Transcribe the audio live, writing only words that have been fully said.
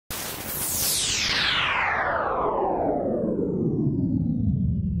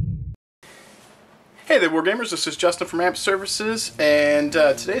Hey there, Wargamers. This is Justin from Amp Services, and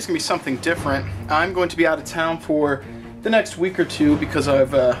today's going to be something different. I'm going to be out of town for the next week or two because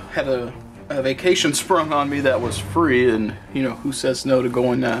I've had a vacation sprung on me that was free, and you know, who says no to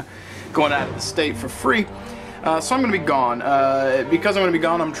going out of the state for free? So I'm going to be gone. Because I'm going to be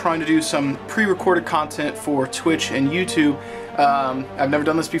gone, I'm trying to do some pre-recorded content for Twitch and YouTube. I've never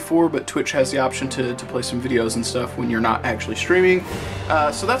done this before, but Twitch has the option to play some videos and stuff when you're not actually streaming.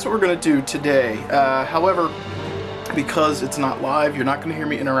 So that's what we're going to do today. However, because it's not live, you're not going to hear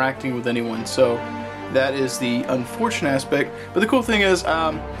me interacting with anyone, so that is the unfortunate aspect. But the cool thing is,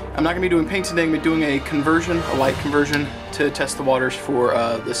 I'm not going to be doing painting today. I'm going to be doing a conversion, a light conversion, to test the waters for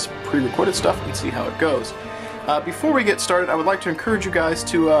this pre-recorded stuff and see how it goes. Before we get started, I would like to encourage you guys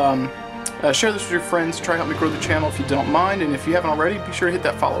to share this with your friends. Try to help me grow the channel if you don't mind, and if you haven't already, be sure to hit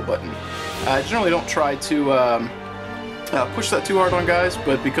that follow button. I generally don't try to push that too hard on guys,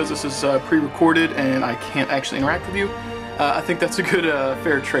 but because this is pre-recorded and I can't actually interact with you, I think that's a good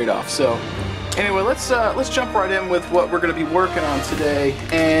fair trade-off. So anyway, let's jump right in with what we're going to be working on today,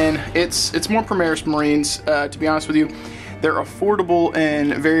 and it's more Primaris Marines. To be honest with you, they're affordable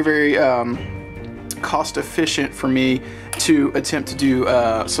and very cost efficient for me to attempt to do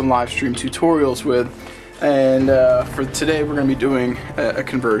some live stream tutorials with. And for today we're going to be doing a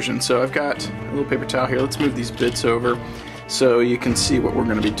conversion. So I've got a little paper towel here. Let's move these bits over so you can see what we're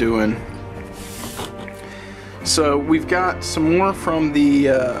going to be doing. So we've got some more from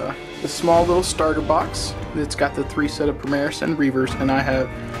the small little starter box that's got the 3 set of Primaris and Reavers, and I have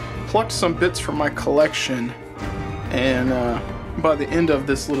plucked some bits from my collection, and by the end of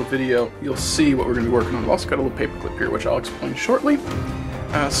this little video you'll see what we're going to be working on. I've also got a little paper clip here which I'll explain shortly.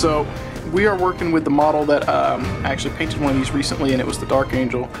 So we are working with the model that I actually painted one of these recently, and it was the Dark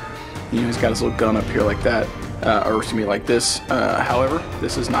Angel. You know, he's got his little gun up here like that, or excuse me, like this. However,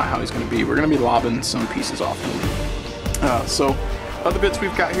 this is not how he's going to be. We're going to be lobbing some pieces off him. So other bits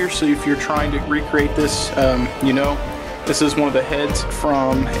we've got here, so if you're trying to recreate this, you know, this is one of the heads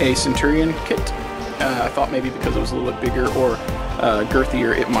from a Centurion kit. I thought maybe because it was a little bit bigger or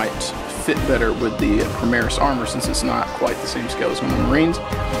girthier, it might fit better with the Primaris armor, since it's not quite the same scale as one of the Marines.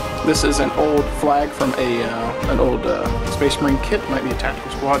 This is an old flag from an old Space Marine kit, might be a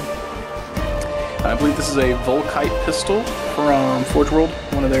tactical squad. I believe this is a Volkite pistol from Forge World.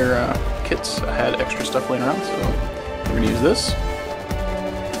 One of their kits had extra stuff laying around, so we're going to use this.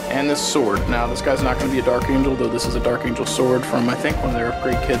 And this sword. Now this guy's not going to be a Dark Angel, though this is a Dark Angel sword from, I think, one of their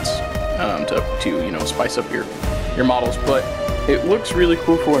upgrade kits to you know, spice up your models. But it looks really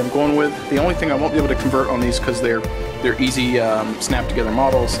cool for what I'm going with. The only thing I won't be able to convert on these, because they're easy snap together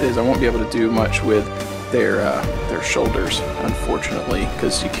models, is I won't be able to do much with their shoulders, unfortunately,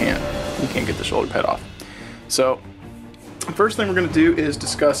 because you can't get the shoulder pad off. So the first thing we're going to do is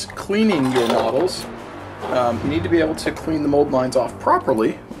discuss cleaning your models. You need to be able to clean the mold lines off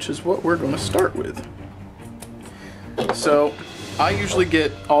properly, which is what we're going to start with. So I usually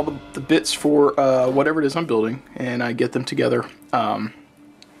get all the bits for whatever it is I'm building, and I get them together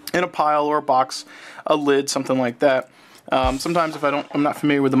in a pile or a box, a lid, something like that. Sometimes if I'm not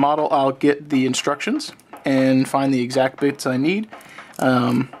familiar with the model, I'll get the instructions and find the exact bits I need.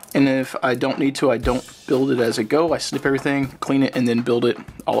 And if I don't need to, I don't build it as I go. I snip everything, clean it, and then build it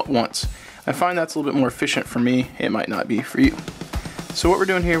all at once. I find that's a little bit more efficient for me. It might not be for you. So what we're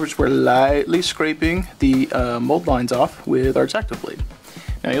doing here is we're lightly scraping the mold lines off with our X-Acto blade.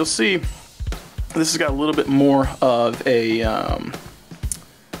 Now you'll see this has got a little bit more of a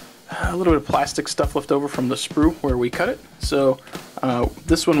little bit of plastic stuff left over from the sprue where we cut it. So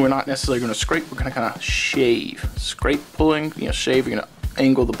this one we're not necessarily going to scrape. We're going to kind of shave. Scrape, pulling, you know, shave. You're going to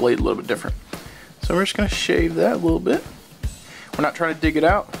angle the blade a little bit different. So we're just going to shave that a little bit. We're not trying to dig it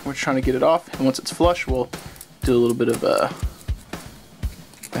out. We're trying to get it off. And once it's flush, we'll do a little bit of that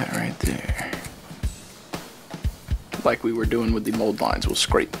right there, like we were doing with the mold lines. We'll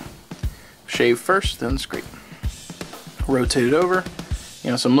scrape, shave first, then scrape, rotate it over.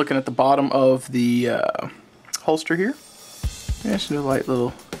 You know, so I'm looking at the bottom of the holster here. Just do a light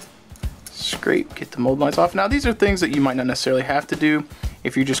little scrape, get the mold lines off. Now these are things that you might not necessarily have to do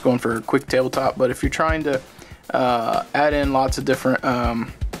if you're just going for a quick tabletop, but if you're trying to add in lots of different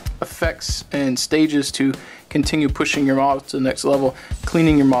effects and stages to continue pushing your model to the next level,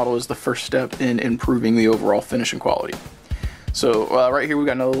 cleaning your model is the first step in improving the overall finish and quality. So right here we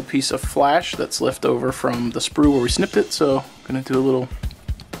got another little piece of flash that's left over from the sprue where we snipped it, so I'm going to do a little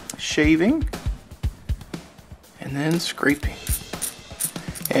shaving and then scraping.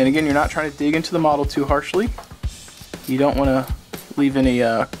 And again, you're not trying to dig into the model too harshly. You don't want to leave any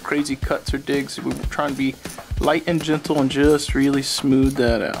crazy cuts or digs. We're trying to be light and gentle and just really smooth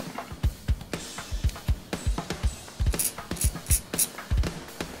that out.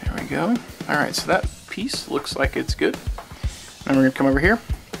 go. Alright, so that piece looks like it's good. And we're going to come over here,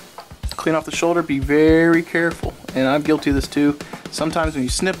 clean off the shoulder, be very careful. And I'm guilty of this too. Sometimes when you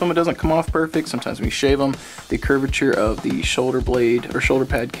snip them, it doesn't come off perfect. Sometimes when you shave them, the curvature of the shoulder blade or shoulder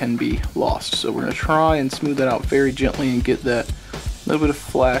pad can be lost. So we're going to try and smooth that out very gently and get that little bit of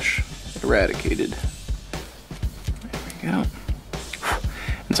flash eradicated. There we go.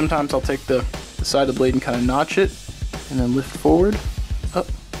 And sometimes I'll take the side of the blade and kind of notch it and then lift forward up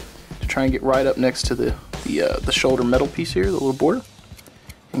to try and get right up next to the shoulder metal piece here, the little border,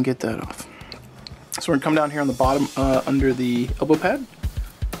 and get that off. So we're gonna come down here on the bottom under the elbow pad,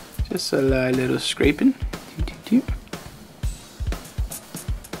 just a little scraping. You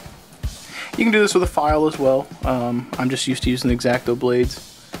can do this with a file as well. I'm just used to using the X-Acto blades,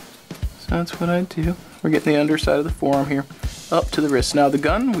 so that's what I do. We're getting the underside of the forearm here up to the wrist. Now the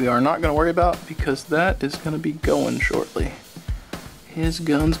gun we are not going to worry about because that is going to be going shortly. His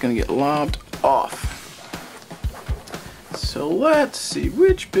gun's going to get lobbed off. So let's see,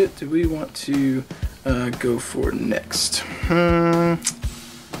 which bit do we want to go for next?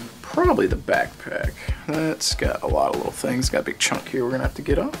 Probably the backpack. That's got a lot of little things. Got a big chunk here we're going to have to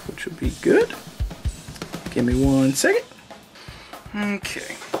get off, which would be good. Give me 1 second.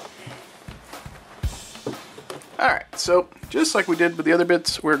 Okay. Alright, so just like we did with the other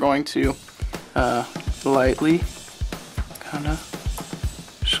bits, we're going to lightly kind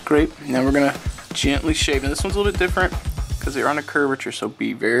of scrape. Now we're going to gently shave. And this one's a little bit different because they're on a curvature, so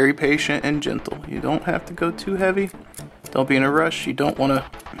be very patient and gentle. You don't have to go too heavy. Don't be in a rush. You don't want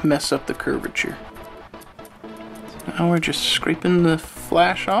to mess up the curvature. So now we're just scraping the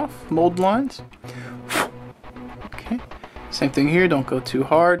flash off, mold lines. Okay. Same thing here, don't go too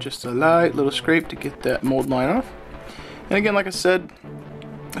hard, just a light little scrape to get that mold line off. And again, like I said,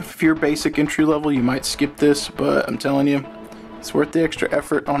 if you're basic entry level, you might skip this, but I'm telling you, it's worth the extra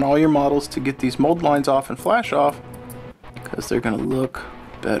effort on all your models to get these mold lines off and flash off, because they're going to look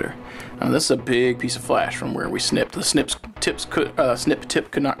better. Now this is a big piece of flash from where we snipped. The snip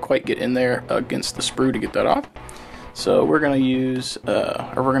tip could not quite get in there against the sprue to get that off. So we're going to use,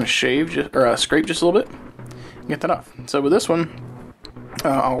 or we're going to shave, or scrape just a little bit. Get that off. So with this one,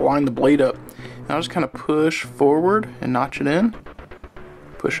 I'll line the blade up and I'll just kind of push forward and notch it in,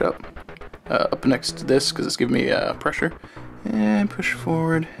 push up next to this because it's giving me pressure, and push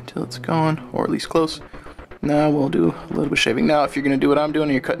forward until it's gone, or at least close. Now we'll do a little bit of shaving. Now if you're going to do what I'm doing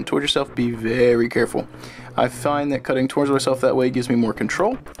and you're cutting towards yourself, be very careful. I find that cutting towards myself that way gives me more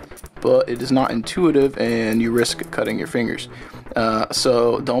control, but it is not intuitive and you risk cutting your fingers.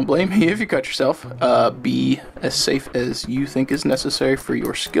 So don't blame me if you cut yourself. Be as safe as you think is necessary for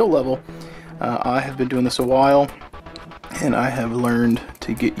your skill level. I have been doing this a while and I have learned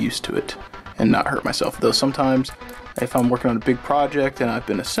to get used to it and not hurt myself. Though sometimes if I'm working on a big project and I've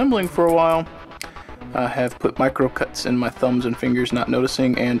been assembling for a while, I have put micro cuts in my thumbs and fingers not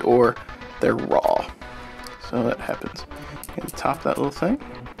noticing, and or they're raw. So that happens. Get the top of that little thing.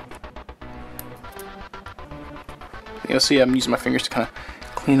 You'll see I'm using my fingers to kind of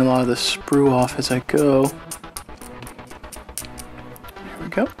clean a lot of the sprue off as I go. There we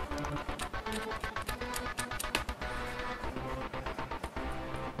go. A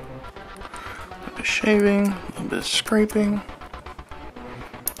little bit of shaving, a little bit of scraping.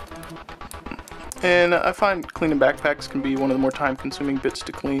 And I find cleaning backpacks can be one of the more time-consuming bits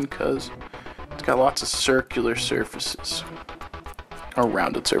to clean because it's got lots of circular surfaces. Or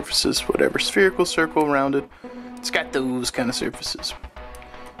rounded surfaces, whatever. Spherical, circle, rounded. It's got those kind of surfaces.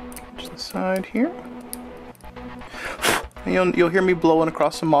 Just the side here. And you'll hear me blowing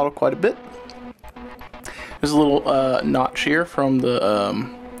across the model quite a bit. There's a little notch here from the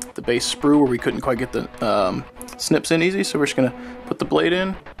base sprue where we couldn't quite get the snips in easy, so we're just gonna put the blade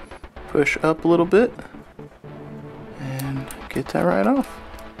in, push up a little bit, and get that right off.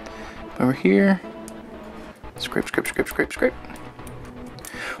 Over here, scrape, scrape, scrape, scrape, scrape.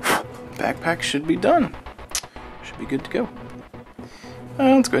 Backpack should be done. Should be good to go.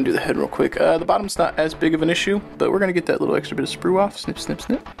 Let's go and do the head real quick. The bottom's not as big of an issue, but we're going to get that little extra bit of sprue off. Snip, snip,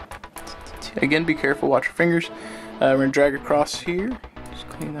 snip. Again, be careful, watch your fingers. We're going to drag across here. Just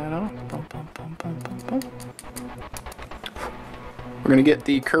clean that off. Bum, bum, bum, bum, bum, bum. We're going to get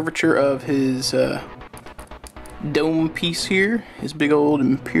the curvature of his dome piece here. His big old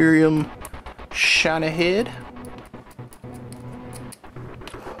Imperium shiny head.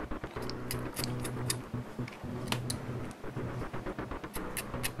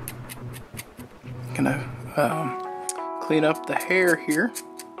 Gonna clean up the hair here.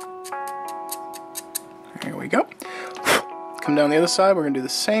 There we go. Come down the other side, we're gonna do the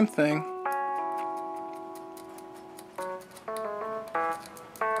same thing.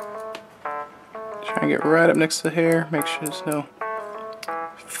 Try and get right up next to the hair. Make sure there's no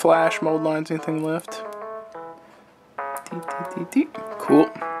flash, mold lines, anything left. Cool.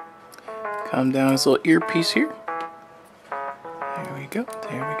 Come down this little earpiece here. There we go.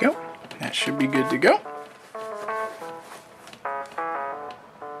 There we go. That should be good to go.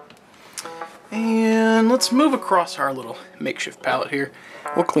 And let's move across our little makeshift palette here.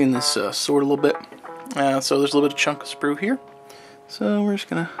 We'll clean this sword a little bit. So there's a little bit of chunk of sprue here. So we're just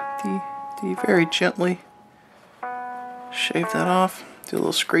gonna very gently shave that off. Do a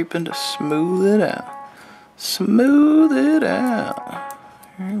little scraping to smooth it out. Smooth it out.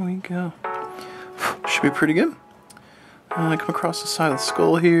 There we go. Should be pretty good. Come across the side of the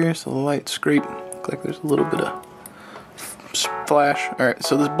skull here. So the light scrape. Look like there's a little bit of splash. Alright,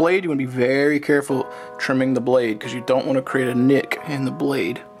 so this blade, you want to be very careful trimming the blade because you don't want to create a nick in the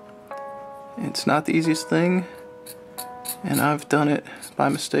blade. It's not the easiest thing, and I've done it by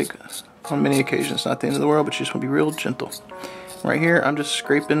mistake on many occasions. It's not the end of the world, but you just want to be real gentle. Right here, I'm just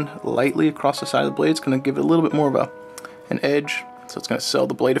scraping lightly across the side of the blade. It's going to give it a little bit more of an edge, so it's going to sell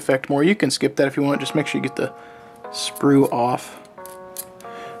the blade effect more. You can skip that if you want. Just make sure you get the sprue off,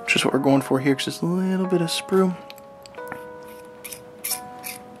 which is what we're going for here, because there's a little bit of sprue.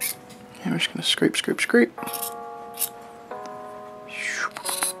 And we're just going to scrape, scrape, scrape.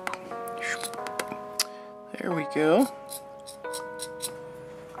 There we go.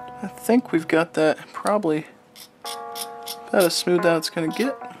 I think we've got that probably about as smooth out as it's going to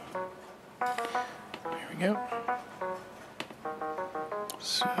get. There we go.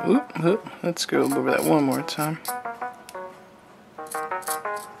 So, let's go over that one more time.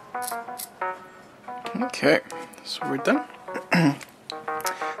 Okay, so we're done.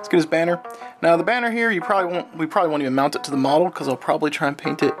 Let's get his banner. Now the banner here, we probably won't even mount it to the model because I'll probably try and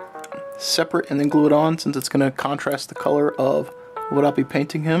paint it separate and then glue it on, since it's going to contrast the color of what I'll be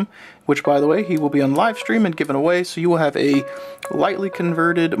painting him, which, by the way, he will be on live stream and given away, so you will have a lightly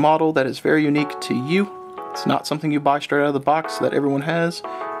converted model that is very unique to you. It's not something you buy straight out of the box that everyone has.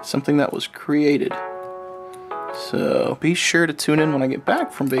 It's something that was created. So be sure to tune in when I get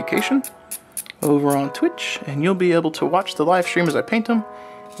back from vacation over on Twitch, and you'll be able to watch the live stream as I paint him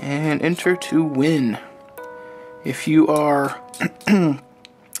and enter to win. If you are in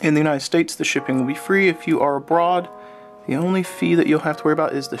the United States, the shipping will be free. If you are abroad, the only fee that you'll have to worry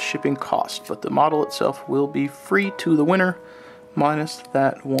about is the shipping cost, but the model itself will be free to the winner, minus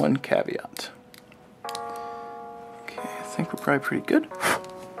that one caveat. Okay, I think we're probably pretty good.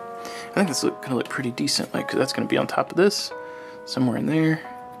 I think this is going to look pretty decent, like, 'cause that's going to be on top of this, somewhere in there,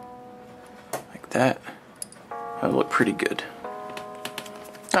 like that. That'll look pretty good.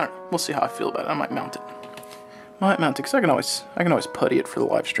 I don't know, we'll see how I feel about it. I might mount it. Because I can always putty it for the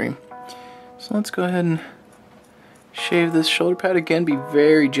live stream. So let's go ahead and shave this shoulder pad. Again, be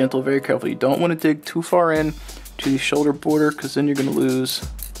very gentle, very careful. You don't want to dig too far in to the shoulder border, because then you're going to lose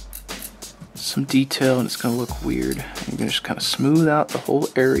some detail and it's going to look weird. You're going to just kind of smooth out the whole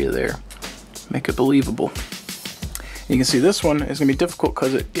area there. Make it believable. You can see this one is going to be difficult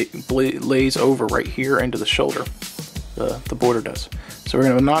because it lays over right here into the shoulder. The border does. So we're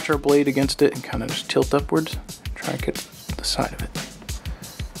going to notch our blade against it and kind of just tilt upwards. Try and get the side of it.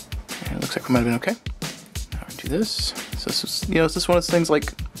 And it looks like we might have been okay. Now we do this. So this is, it's just one of those things,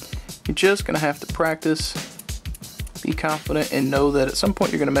 like, you're just going to have to practice, be confident, and know that at some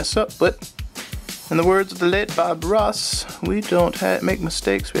point you're going to mess up. But in the words of the late Bob Ross, we don't make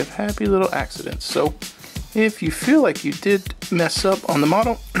mistakes, we have happy little accidents. So if you feel like you did mess up on the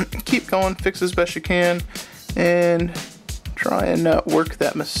model, keep going, fix as best you can, and try and work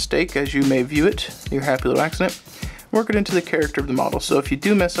that mistake as you may view it, your happy little accident. Work it into the character of the model. So if you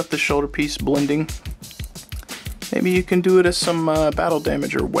do mess up the shoulder piece blending, maybe you can do it as some battle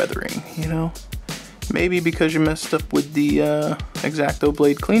damage or weathering, Maybe because you messed up with the X-Acto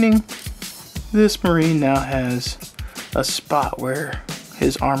blade cleaning, this Marine now has a spot where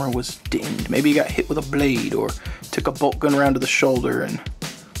his armor was dinged. Maybe he got hit with a blade or took a bolt gun around to the shoulder and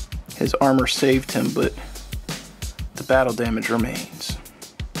his armor saved him, but the battle damage remains.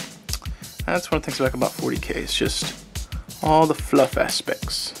 That's one of the things I like about 40K. It's just all the fluff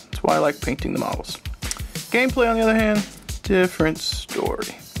aspects. That's why I like painting the models. Gameplay, on the other hand, different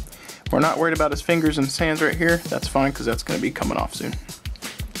story. We're not worried about his fingers and his hands right here. That's fine, because that's going to be coming off soon.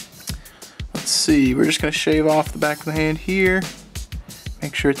 Let's see. We're just going to shave off the back of the hand here.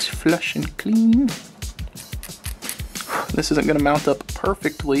 Make sure it's flush and clean. This isn't going to mount up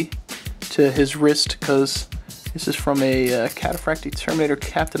perfectly to his wrist, because this is from a Cataphractii Terminator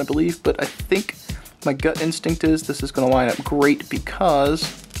Captain, I believe, but I think my gut instinct is this is going to line up great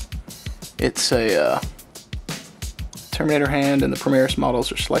because it's a Terminator hand and the Primaris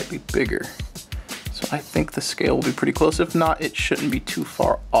models are slightly bigger. So So I think the scale will be pretty close. If not, it shouldn't be too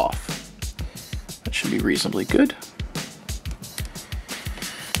far off. That should be reasonably good.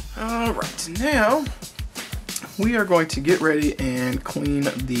 Alright, now we are going to get ready and clean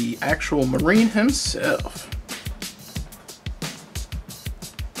the actual Marine himself.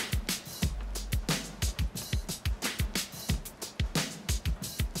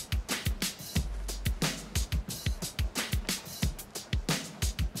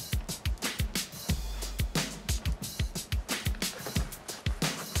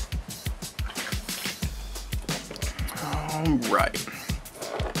 Alright.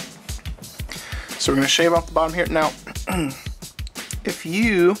 So we're going to shave off the bottom here. Now, if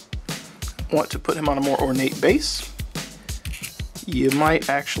you want to put him on a more ornate base, you might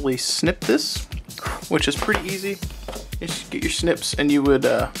actually snip this, which is pretty easy. You just get your snips and you would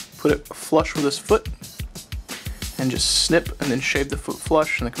put it flush with his foot and just snip and then shave the foot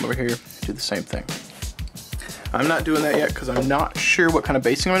flush and then come over here and do the same thing. I'm not doing that yet because I'm not sure what kind of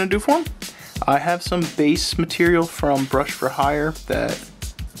basing I'm going to do for him. I have some base material from Brush for Hire that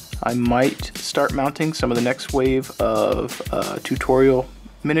I might start mounting some of the next wave of tutorial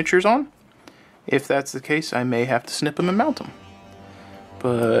miniatures on. If that's the case, I may have to snip them and mount them.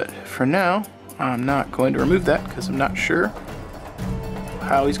 But for now, I'm not going to remove that because I'm not sure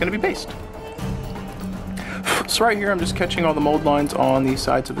how he's going to be based. So right here, I'm just catching all the mold lines on the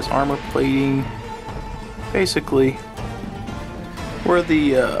sides of his armor plating. Basically, where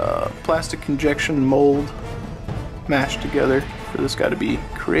the plastic injection mold mashed together for this guy to be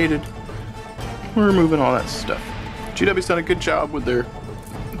created. We're removing all that stuff. GW's done a good job with their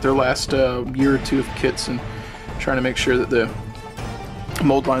last year or two of kits and trying to make sure that the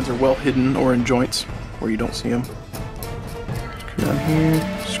mold lines are well hidden or in joints where you don't see them. Come down here,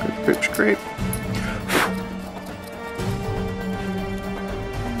 scrape, scrape, scrape.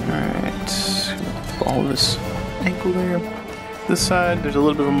 Alright, ball of his ankle there. This side, there's a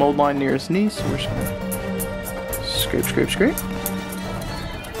little bit of a mold line near his knee, so we're just gonna scrape, scrape, scrape.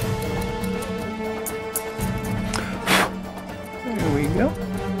 There we go.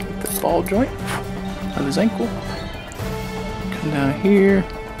 Get the ball joint of his ankle. Come down here.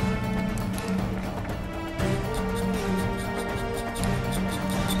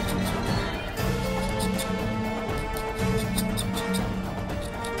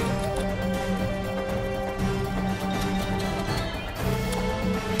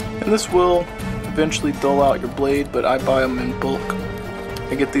 And this will eventually dull out your blade, but I buy them in bulk.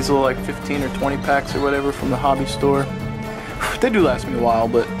 I get these little like 15 or 20 packs or whatever from the hobby store. They do last me a while,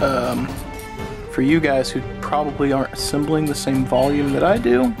 but for you guys who probably aren't assembling the same volume that I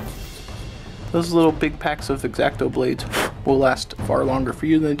do, those little big packs of X-Acto blades will last far longer for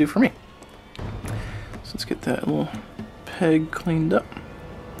you than they do for me. So let's get that little peg cleaned up.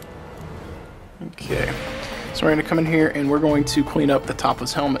 Okay. So we're going to come in here and we're going to clean up the top of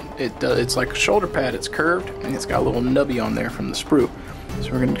his helmet. It's like a shoulder pad, it's curved, and it's got a little nubby on there from the sprue.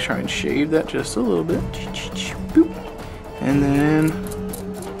 So we're going to try and shave that just a little bit. Boop. And then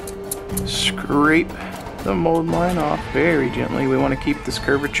scrape the mold line off very gently. We want to keep this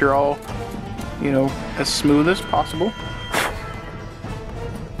curvature all, you know, as smooth as possible.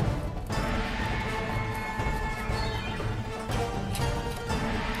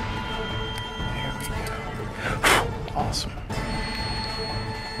 Awesome.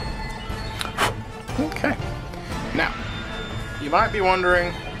 Okay. Now, you might be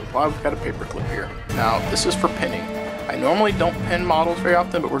wondering why we've got a paper clip here. Now, this is for pinning. I normally don't pin models very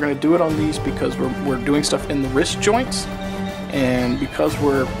often, but we're going to do it on these because we're doing stuff in the wrist joints, and because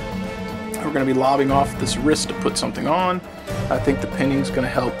we're going to be lobbing off this wrist to put something on. I think the pinning is going to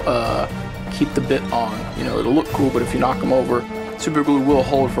help keep the bit on. You know, it'll look cool, but if you knock them over, super glue will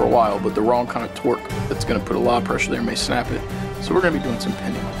hold for a while, but the wrong kind of torque that's going to put a lot of pressure there may snap it. So we're going to be doing some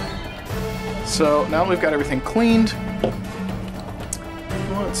pinning. So now that we've got everything cleaned,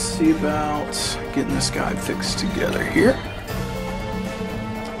 let's see about getting this guy fixed together here.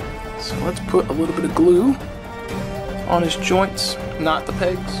 So let's put a little bit of glue on his joints, not the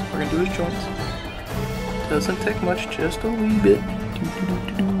pegs. We're going to do his joints. Doesn't take much, just a wee bit.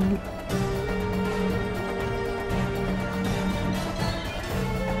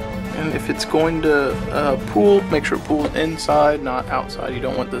 And if it's going to pool, make sure it pools inside, not outside. You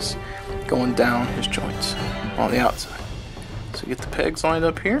don't want this going down his joints on the outside. So get the pegs lined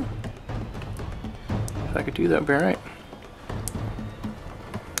up here. If I could do that, would be alright.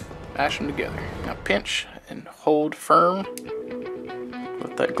 Mash them together. Now pinch and hold firm.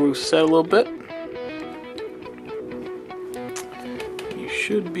 Let that glue set a little bit. You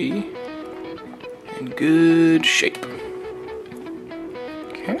should be in good shape.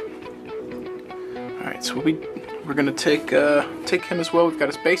 Okay. so we're gonna take him as well. We've got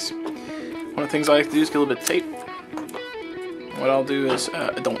his base. One of the things I like to do is get a little bit of tape. What I'll do is,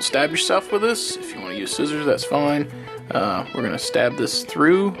 don't stab yourself with this. If you want to use scissors, that's fine. We're gonna stab this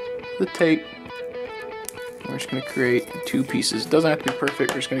through the tape. We're just gonna create 2 pieces. It doesn't have to be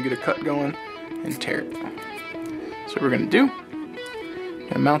perfect. We're just gonna get a cut going and tear it. So what we're gonna do,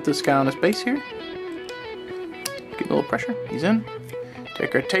 gonna mount this guy on his base here. Get a little pressure. He's in.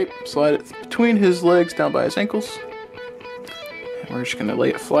 Take our tape, slide it between his legs down by his ankles. And we're just gonna lay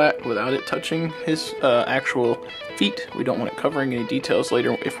it flat without it touching his actual feet. We don't want it covering any details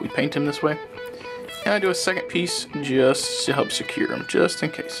later if we paint him this way. And I do a second piece just to help secure him, just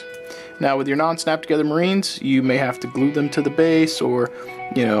in case. Now with your non-snap together Marines, you may have to glue them to the base or,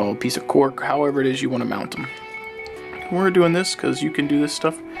 you know, a piece of cork, however it is you want to mount them. We're doing this because you can do this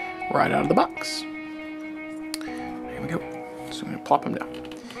stuff right out of the box. There we go. So I'm going to plop him down.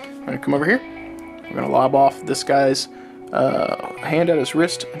 I'm going to come over here. We're going to lob off this guy's hand at his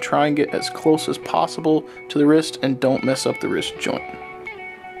wrist and try and get as close as possible to the wrist and don't mess up the wrist joint.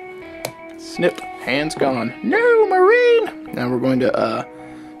 Snip. Hand's gone. No, Marine! Now we're going to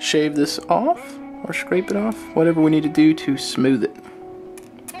shave this off or scrape it off, whatever we need to do to smooth it.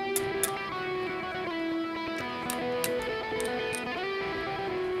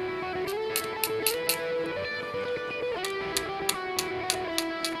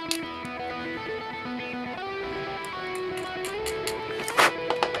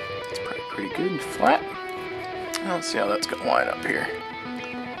 It's pretty good and flat. Now let's see how that's going to line up here.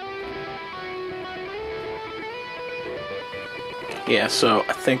 Yeah, so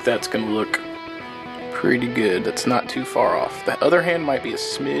I think that's going to look pretty good. That's not too far off. The other hand might be a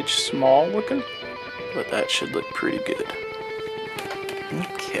smidge small looking, but that should look pretty good.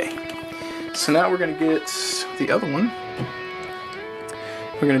 Okay, so now we're going to get the other one.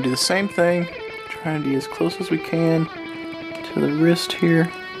 We're going to do the same thing, try and be as close as we can to the wrist here.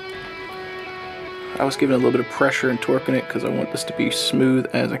 I was giving it a little bit of pressure and torquing it because I want this to be smooth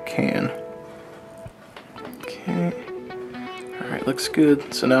as I can. Okay. Alright, looks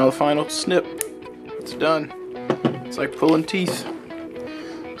good. So now the final snip. It's done. It's like pulling teeth.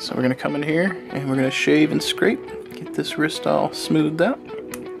 So we're going to come in here and we're going to shave and scrape. Get this wrist all smoothed out.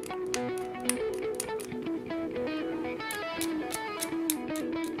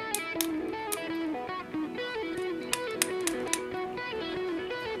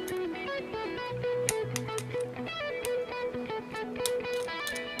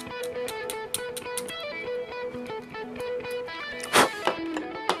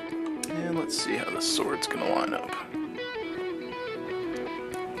 Let's see how the sword's gonna line up.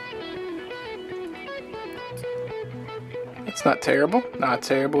 It's not terrible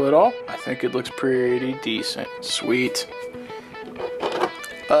at all. I think it looks pretty decent. Sweet.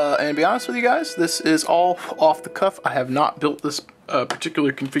 And to be honest with you guys, this is all off the cuff. I have not built this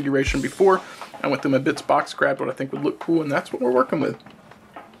particular configuration before. I went through my bits box, grabbed what I think would look cool, and that's what we're working with.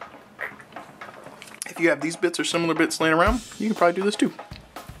 If you have these bits or similar bits laying around, you can probably do this too.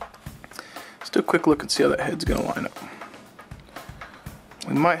 Do a quick look and see how that head's going to line up.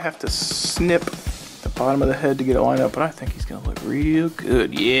 We might have to snip the bottom of the head to get it lined up, but I think he's going to look real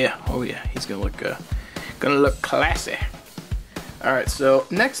good. Yeah, oh yeah, he's going to look classy. All right, so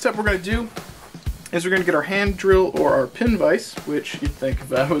next up we're going to do is we're going to get our hand drill or our pin vise, which you'd think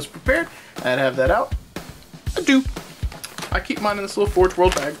if I was prepared, I'd have that out. I do. I keep mine in this little Forge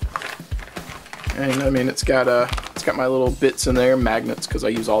World bag, and I mean it's got my little bits in there, magnets, because I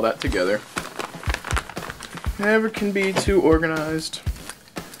use all that together. Never can be too organized.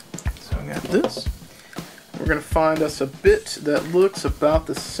 So I got this. We're going to find us a bit that looks about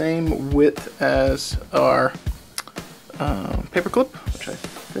the same width as our paper clip, which I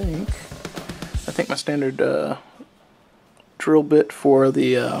think my standard drill bit for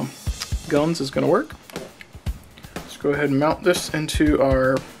the guns is going to work. Let's go ahead and mount this into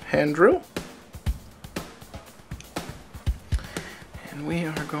our hand drill. And we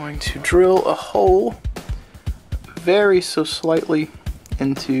are going to drill a hole very slightly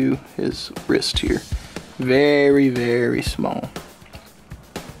into his wrist here. Very, very small.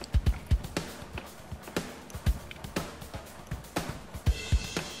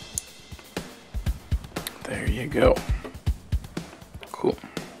 There you go. Cool.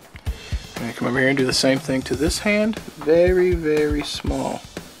 I'm gonna come over here and do the same thing to this hand. Very, very small.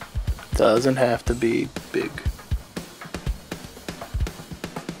 Doesn't have to be big.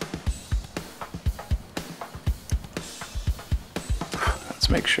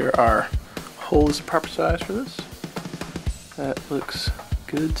 Make sure our hole is the proper size for this. That looks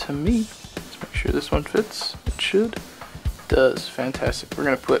good to me. Let's make sure this one fits. It should. It does. Fantastic. We're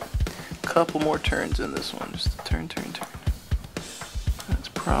going to put a couple more turns in this one. Just turn, turn, turn. That's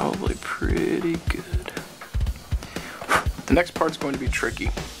probably pretty good. The next part's going to be tricky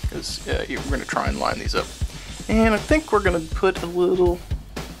because we're going to try and line these up. And I think we're going to put a little,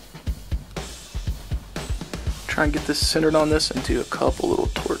 try and get this centered on this and do a couple little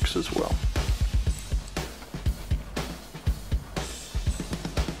torques as well.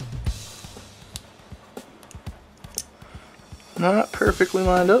 Not perfectly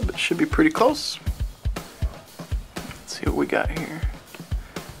lined up, but it should be pretty close. Let's see what we got here.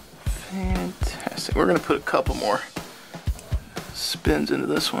 Fantastic. We're going to put a couple more spins into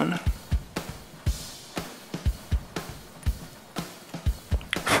this one.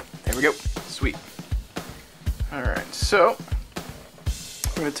 There we go. Sweet. Alright, so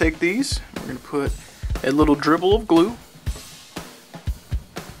we're going to take these. We're going to put a little dribble of glue.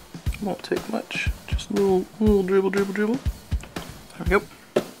 Won't take much. Just a little dribble, dribble, dribble. There we go.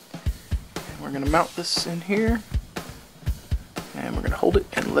 And we're going to mount this in here. And we're going to hold it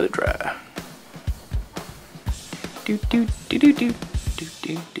and let it dry. Do, do, do, do, do, do,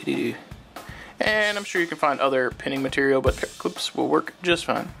 do, do, do. And I'm sure you can find other pinning material, but paper clips will work just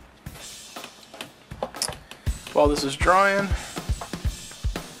fine. While this is drying,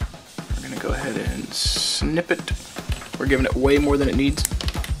 we're going to go ahead and snip it. We're giving it way more than it needs,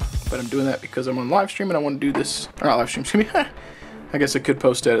 but I'm doing that because I'm on live stream and I want to do this, or not live stream, excuse me. I guess I could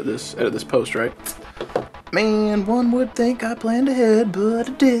edit this post, right? Man, one would think I planned ahead, but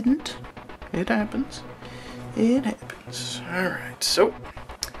I didn't. It happens. It happens. Alright, so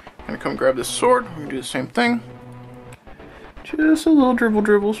I'm gonna come grab this sword. We're gonna do the same thing. Just a little dribble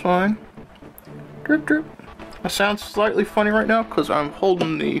dribble's fine. Drip drip. I sound slightly funny right now because I'm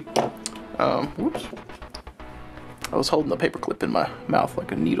holding the whoops. I was holding the paper clip in my mouth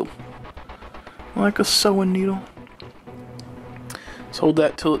like a needle. Like a sewing needle. Let's hold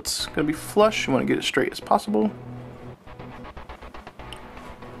that till it's going to be flush. You want to get it straight as possible.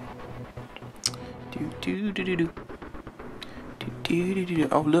 Do do do do do. Do do do do.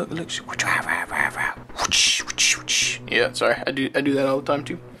 Oh look! Yeah, sorry. I do that all the time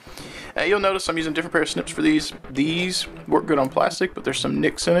too. You'll notice I'm using a different pair of snips for these. These work good on plastic, but there's some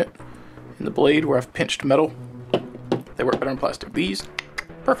nicks in it in the blade where I've pinched metal. They work better on plastic. These,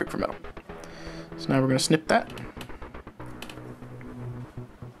 perfect for metal. So now we're going to snip that.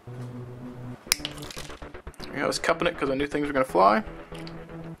 I was cupping it because I knew things were going to fly.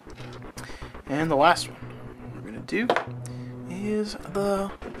 And the last one we're going to do is the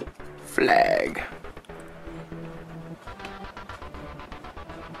flag.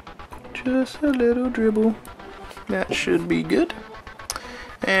 Just a little dribble. That should be good.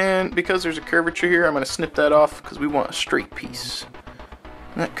 And because there's a curvature here, I'm going to snip that off because we want a straight piece.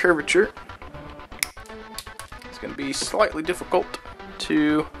 And that curvature is going to be slightly difficult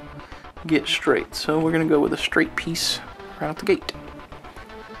to get straight, so we're going to go with a straight piece right out the gate.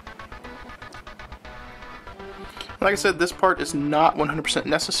 Like I said, this part is not 100%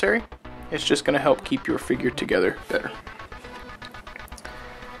 necessary. It's just going to help keep your figure together better.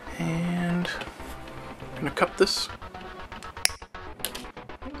 And I'm going to cup this.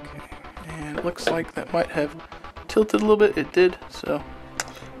 Okay, and it looks like that might have tilted a little bit. It did, so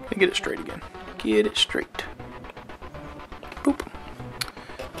I'm going to get it straight again. Get it straight. Boop.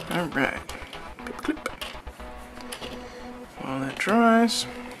 Alright, paper clip. While that dries.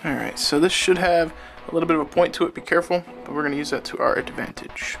 Alright, so this should have a little bit of a point to it, be careful, but we're going to use that to our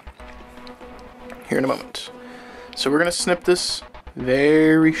advantage here in a moment. So we're going to snip this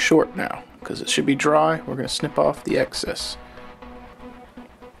very short now, because it should be dry. We're going to snip off the excess.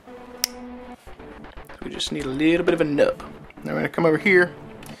 So we just need a little bit of a nub. Now we're going to come over here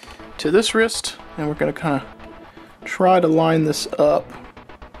to this wrist, and we're going to kind of try to line this up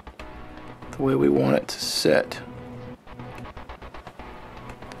the way we want it to set.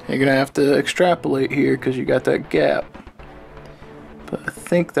 You're gonna have to extrapolate here because you got that gap, but I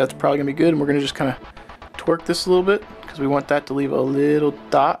think that's probably gonna be good, and we're gonna just kind of twerk this a little bit because we want that to leave a little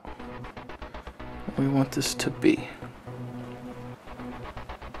dot we want this to be.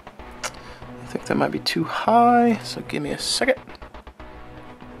 I think that might be too high, so give me a second.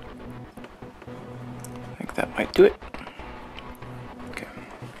 I think that might do it. Okay,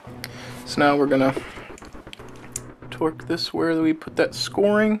 so now we're gonna torque this where we put that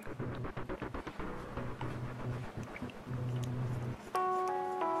scoring.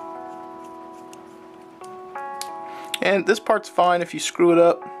 And this part's fine if you screw it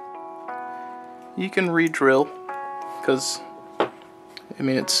up. You can re-drill because I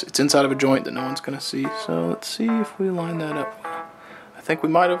mean it's inside of a joint that no one's gonna see. So let's see if we line that up. I think we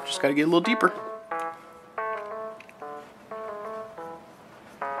might have just got to get a little deeper.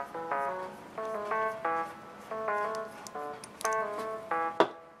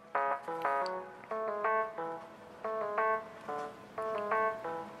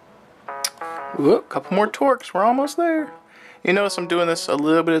 Whoop, couple more torques. We're almost there. You notice I'm doing this a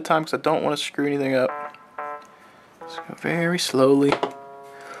little bit at a time because I don't want to screw anything up. Just go very slowly.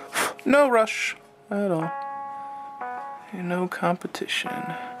 No rush at all. And no competition.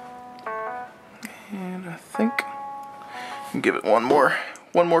 And I think I can give it one more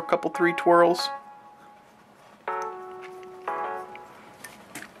couple 3 twirls.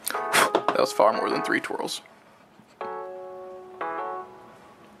 That was far more than 3 twirls.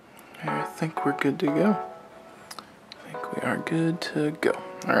 And I think we're good to go. I think we are good to go.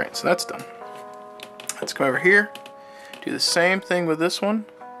 Alright, so that's done. Let's come over here. Do the same thing with this one.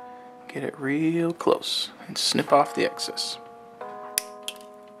 Get it real close and snip off the excess.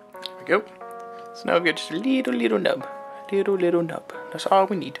 There we go. So now we've got just a little nub. Little nub. That's all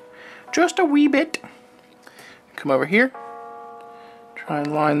we need. Just a wee bit. Come over here. Try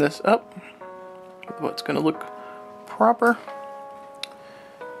and line this up with what's going to look proper.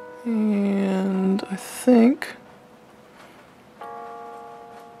 And I think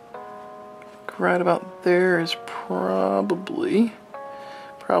right about there is probably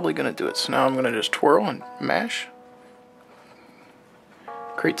going to do it. So now I'm going to just twirl and mash.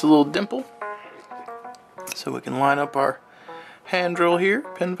 Creates a little dimple. So we can line up our hand drill here,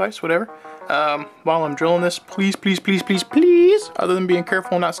 pin vise, whatever. While I'm drilling this, please, other than being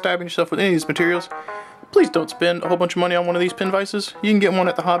careful and not stabbing yourself with any of these materials, please don't spend a whole bunch of money on one of these pin vices. You can get one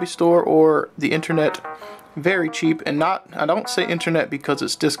at the hobby store or the internet very cheap. And I don't say internet because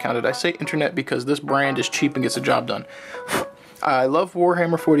it's discounted. I say internet because this brand is cheap and gets the job done. I love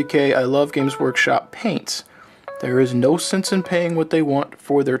Warhammer 40k. I love Games Workshop paints. There is no sense in paying what they want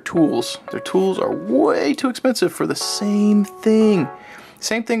for their tools. Their tools are way too expensive for the same thing.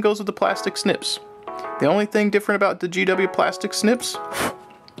 Same thing goes with the plastic snips. The only thing different about the GW plastic snips,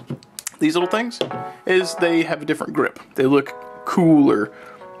 these little things, is they have a different grip. They look cooler,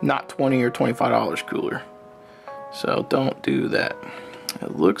 not $20 or $25 cooler. So don't do that.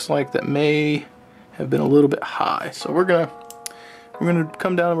 It looks like that may have been a little bit high. So we're gonna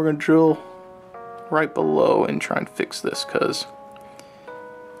come down and we're gonna drill right below and try and fix this, because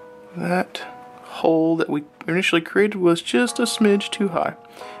that hole that we initially created was just a smidge too high.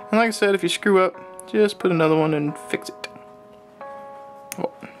 And like I said, if you screw up, just put another one and fix it.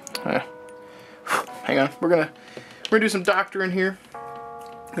 Oh, hang on, we're gonna do some doctoring here.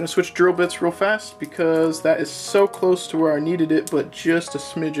 I'm gonna switch drill bits real fast because that is so close to where I needed it, but just a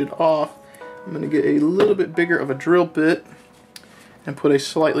smidgen off. I'm gonna get a little bit bigger of a drill bit and put a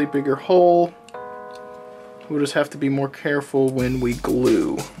slightly bigger hole. We'll just have to be more careful when we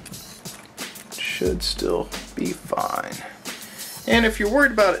glue. It should still be fine. And if you're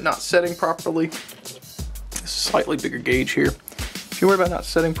worried about it not setting properly, this is a slightly bigger gauge here. If you're worried about not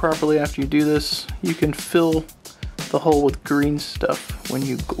setting properly after you do this, you can fill the hole with green stuff when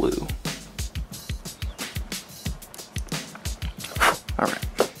you glue. Alright,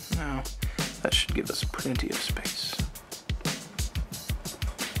 now that should give us plenty of space.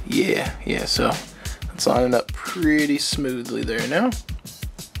 Yeah, so it's lining up pretty smoothly there now.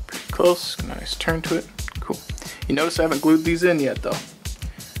 Pretty close, nice turn to it, cool. You notice I haven't glued these in yet though.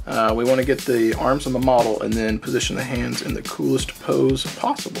 We want to get the arms on the model and then position the hands in the coolest pose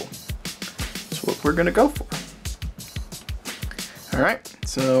possible. That's what we're gonna go for. Alright,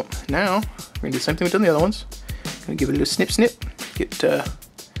 so now we're gonna do the same thing we've done the other ones. Gonna give it a little snip.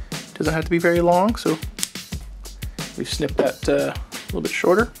 Doesn't have to be very long, so we've snipped that a little bit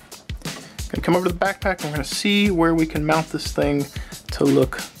shorter. Gonna come over to the backpack and we're gonna see where we can mount this thing to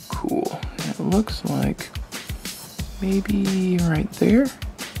look cool. It looks like maybe right there.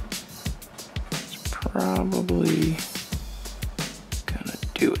 It's probably gonna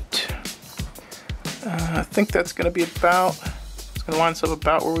do it. I think that's gonna be about, it's gonna line us up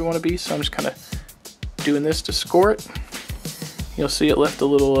about where we wanna be, so I'm just kinda doing this to score it. You'll see it left a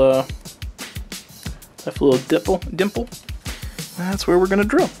little dimple. That's where we're gonna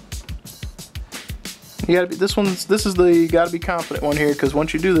drill. You gotta be, this is the gotta be confident one here, because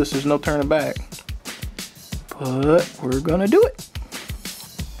once you do this, there's no turning back. But we're gonna do it.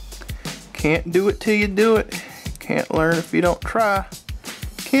 Can't do it till you do it. Can't learn if you don't try.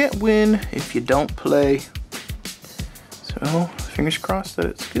 Can't win if you don't play. So fingers crossed that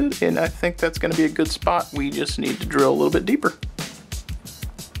it's good, and I think that's gonna be a good spot. We just need to drill a little bit deeper.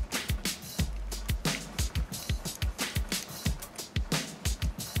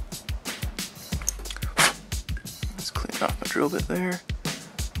 Off my drill bit there.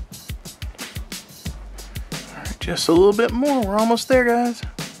 Alright, just a little bit more. We're almost there, guys.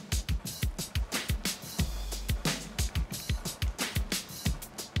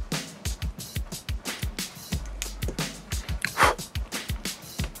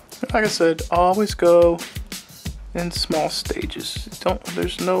 like I said, always go in small stages.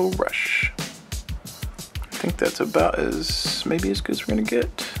 There's no rush. I think that's about maybe as good as we're gonna get.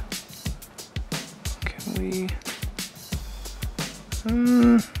 Can we?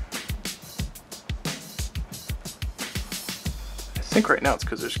 I think right now it's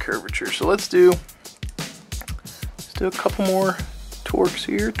because there's curvature. So let's do a couple more torques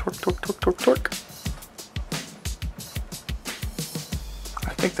here. Torque, torque, torque, torque, torque.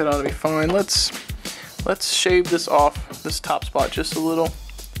 I think that ought to be fine. Let's shave this off, this top spot just a little.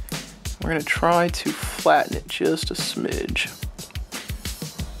 We're gonna try to flatten it just a smidge,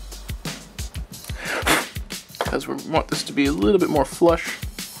 because we want this to be a little bit more flush.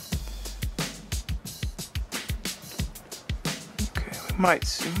 Okay, we might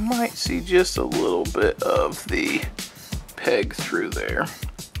see just a little bit of the peg through there.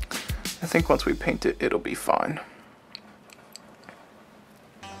 I think once we paint it, it'll be fine.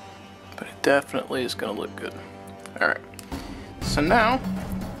 But it definitely is gonna look good. All right, so now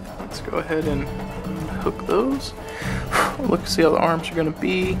let's go ahead and hook those. Look, see how the arms are gonna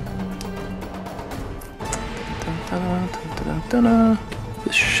be.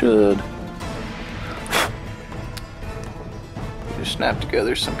 This should just snap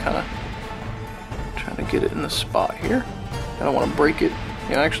together some kind of, trying to get it in the spot here. I don't want to break it.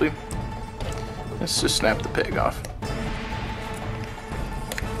 You know, actually, let's just snap the peg off.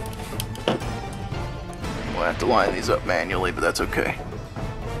 We'll have to line these up manually, but that's okay.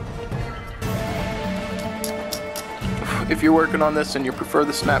 If you're working on this and you prefer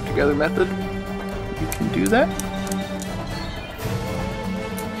the snap together method, you can do that.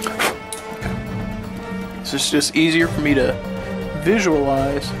 Okay. This is just easier for me to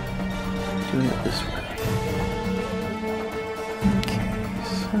visualize doing it this way.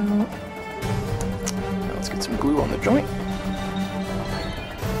 Now let's get some glue on the joint.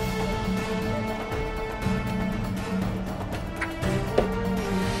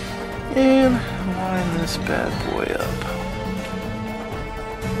 And line this bad boy up.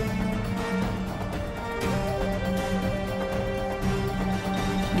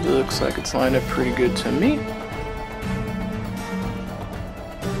 Looks like it's lined up pretty good to me.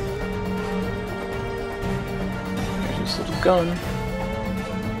 There's this little gun.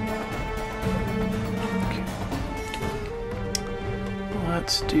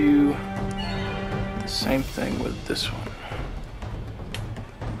 Let's do the same thing with this one.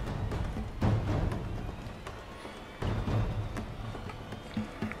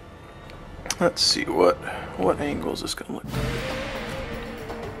 Let's see what angle is this gonna look like.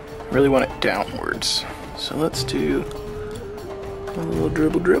 I really want it downwards, so let's do a little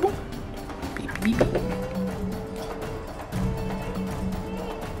dribble. Beep, beep, beep.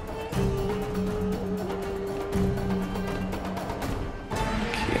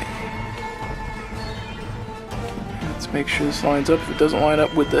 Make sure this lines up. If it doesn't line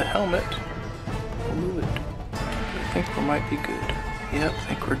up with the helmet, we'll move it. I think we might be good. Yep, I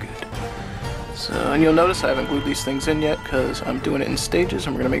think we're good. So, and you'll notice I haven't glued these things in yet because I'm doing it in stages,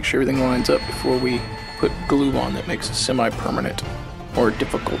 and we're going to make sure everything lines up before we put glue on that makes it semi-permanent or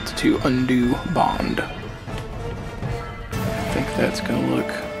difficult to undo bond. I think that's going to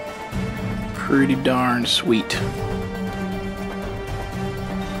look pretty darn sweet.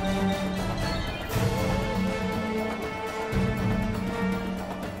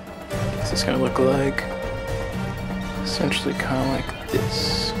 It's going to look like, essentially kind of like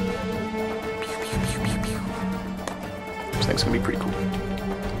this. This thing's going to be pretty cool.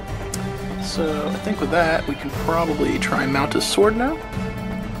 So I think with that we can probably try and mount a sword now.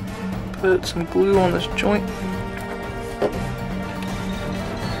 Put some glue on this joint.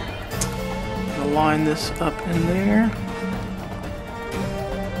 Line this up in there.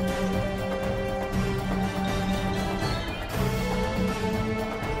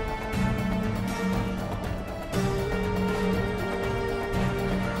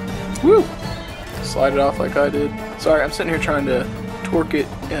 Woo! Slide it off like I did. Sorry, I'm sitting here trying to torque it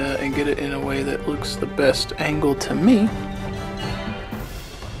and get it in a way that looks the best angle to me.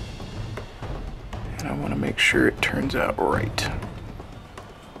 And I want to make sure it turns out right.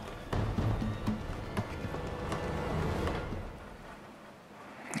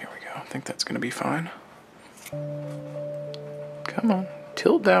 There we go. I think that's going to be fine. Come on.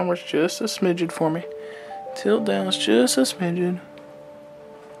 Tilt downwards just a smidgen for me. Tilt downwards just a smidgen.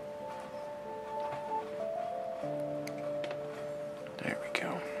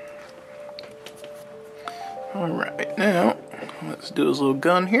 Alright, now let's do his little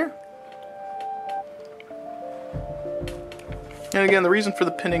gun here. And And again, the reason for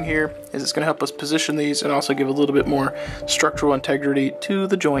the pinning here is it's going to help us position these and also give a little bit more structural integrity to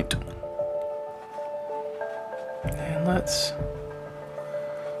the joint. And let's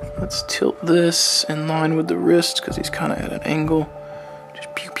tilt this in line with the wrist because he's kind of at an angle.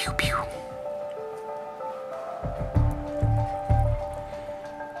 Just pew pew pew.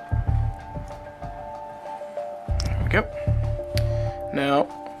 There we go. Now,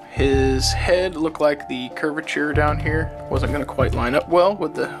 his head looked like the curvature down here wasn't going to quite line up well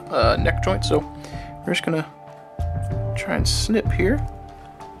with the neck joint, so we're just going to try and snip here.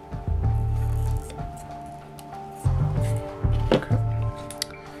 Okay.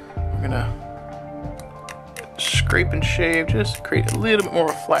 We're going to scrape and shave, just to create a little bit more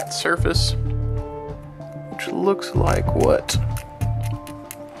of a flat surface, which looks like what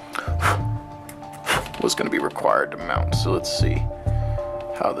was going to be required to mount. So let's see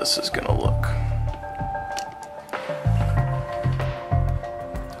how this is going to look.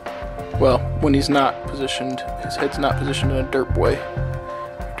 Well, when he's not positioned, his head's not positioned in a derp way.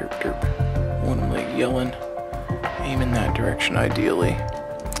 Derp, derp. Want him like yelling. Aim in that direction ideally.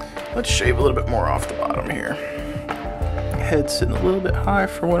 Let's shave a little bit more off the bottom here. Head's sitting a little bit high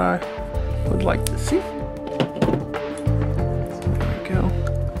for what I would like to see. There we go.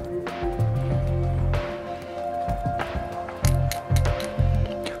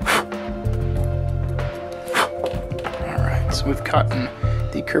 So we've gotten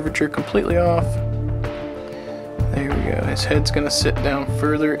the curvature completely off. There we go. His head's going to sit down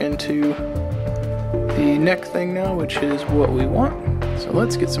further into the neck thing now, which is what we want. So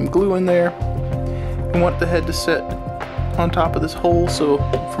let's get some glue in there. We want the head to sit on top of this hole so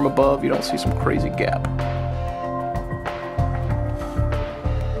from above you don't see some crazy gap.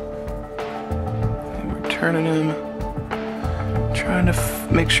 And we're turning him, trying to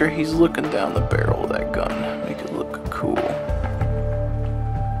make sure he's looking down the barrel of that gun. Make it look cool.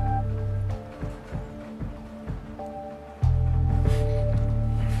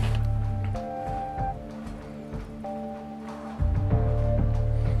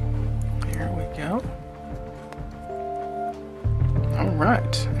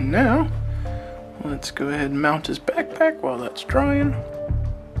 Alright, and now let's go ahead and mount his backpack while that's drying.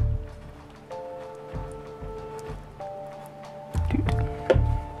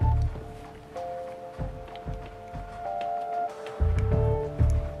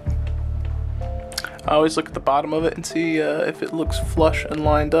 I always look at the bottom of it and see if it looks flush and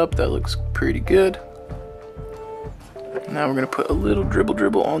lined up. That looks pretty good. Now we're going to put a little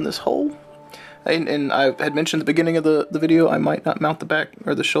dribble on this hole. And I had mentioned at the beginning of the video I might not mount the back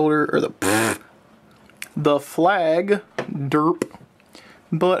or the shoulder or the flag derp,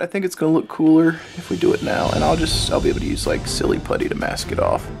 but I think it's gonna look cooler if we do it now, and I'll be able to use like silly putty to mask it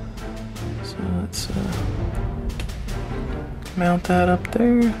off. So let's mount that up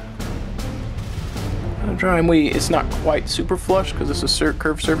there. Dry, and it's not quite super flush because it's a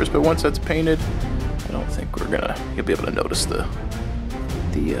curved surface, but once that's painted, I don't think you'll be able to notice the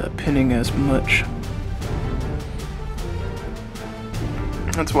pinning as much.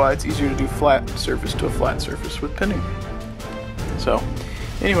 That's why it's easier to do flat surface to a flat surface with pinning. So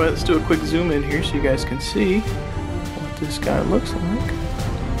anyway, let's do a quick zoom in here so you guys can see what this guy looks like.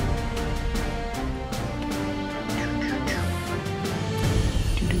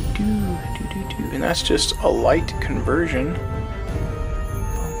 And that's just a light conversion.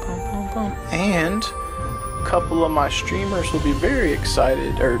 And a couple of my streamers will be very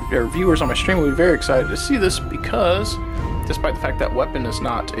excited, or viewers on my stream will be very excited to see this, because despite the fact that weapon is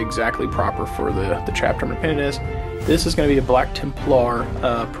not exactly proper for the chapter I'm painted as, this is going to be a Black Templar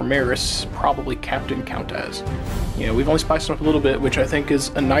Primaris, probably Captain Count as. You know, we've only spiced it up a little bit, which I think is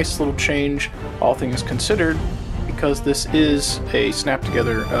a nice little change, all things considered, because this is a snap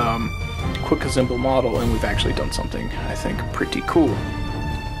together quick assemble model, and we've actually done something I think pretty cool.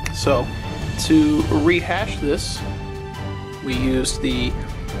 So to rehash this, we used the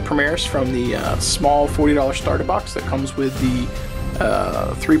Primaris from the small $40 starter box that comes with the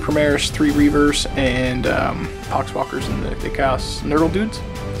 3 Primaris, 3 Reavers, and Poxwalkers and the Chaos Nerdle dudes,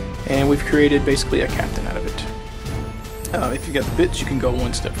 and we've created basically a captain out of it. If you got the bits, you can go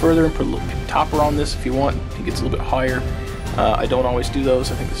one step further and put a little topper on this if you want. It gets a little bit higher. I don't always do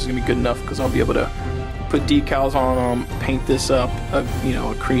those. I think this is going to be good enough because I'll be able to put decals on them, paint this up, you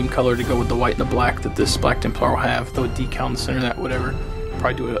know, a cream color to go with the white and the black that this Black Templar will have, throw a decal in the center of that, whatever.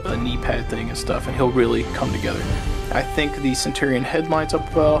 Probably do a knee pad thing and stuff, and he'll really come together. I think the Centurion head lines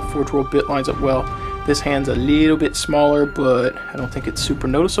up well, Forge World bit lines up well. This hand's a little bit smaller, but I don't think it's super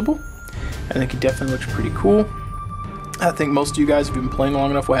noticeable. I think it definitely looks pretty cool. I think most of you guys, if you've been playing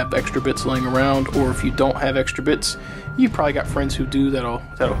long enough, will have extra bits laying around, or if you don't have extra bits, You probably got friends who do that'll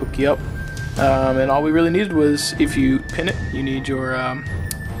hook you up. And all we really needed was, if you pin it, you need your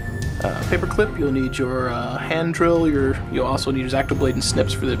paper clip, you'll need your hand drill, you'll also need your X-Acto blade and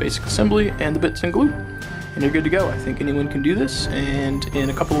snips for the basic assembly, and the bits and glue. And you're good to go. I think anyone can do this, and in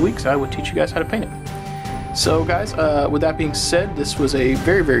a couple of weeks I would teach you guys how to paint it. So guys, with that being said, this was a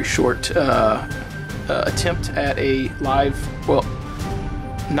very, very short attempt at a live, well,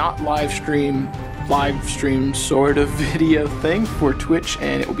 not live stream sort of video thing for Twitch,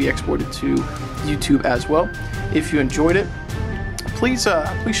 and it will be exported to YouTube as well. If you enjoyed it, please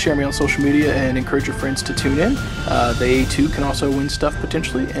share me on social media and encourage your friends to tune in. They too can also win stuff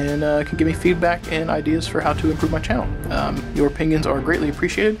potentially, and can give me feedback and ideas for how to improve my channel. Your opinions are greatly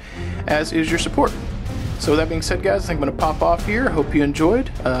appreciated, as is your support. So with that being said, guys, I think I'm going to pop off here. Hope you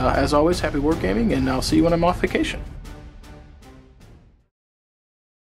enjoyed. As always, happy wargaming, and I'll see you when I'm off vacation.